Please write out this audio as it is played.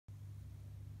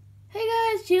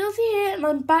guys, Chelsea here, and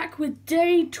I'm back with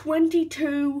day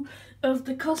 22 of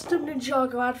the custom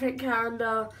Ninjago advent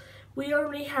calendar. We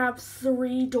only have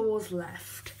 3 doors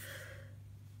left.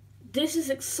 This is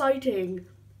exciting.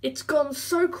 It's gone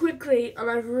so quickly and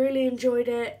I've really enjoyed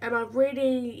it, and I've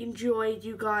really enjoyed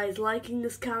you guys liking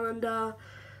this calendar.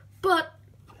 But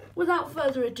without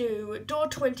further ado, door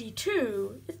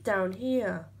 22 is down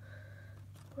here.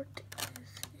 What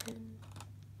is in...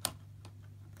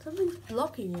 Something's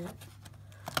blocking it.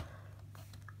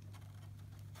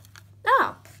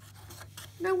 Ah!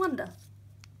 No wonder.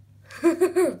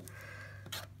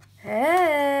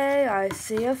 Hey, I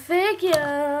see a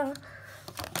figure.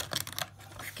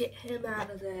 Let's get him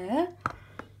out of there.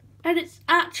 And it's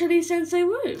actually Sensei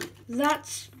Wu.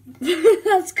 That's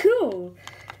that's cool.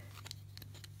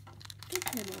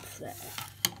 Get him off there.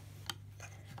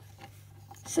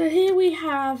 So here we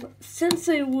have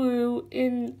Sensei Wu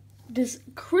in this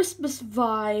Christmas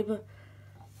vibe.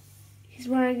 He's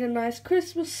wearing a nice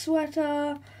Christmas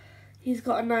sweater. He's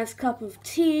got a nice cup of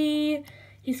tea.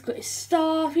 He's got his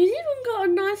staff. He's even got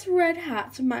a nice red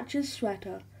hat to match his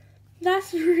sweater.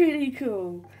 That's really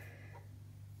cool.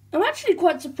 I'm actually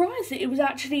quite surprised that it was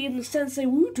actually in the Sensei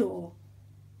Wu door.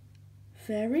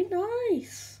 Very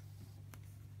nice.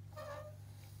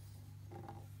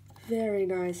 Very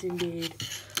nice indeed.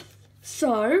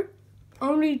 So,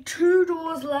 only 2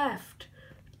 doors left.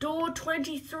 Door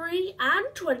 23 and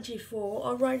 24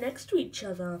 are right next to each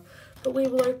other, but we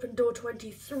will open door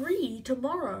 23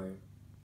 tomorrow.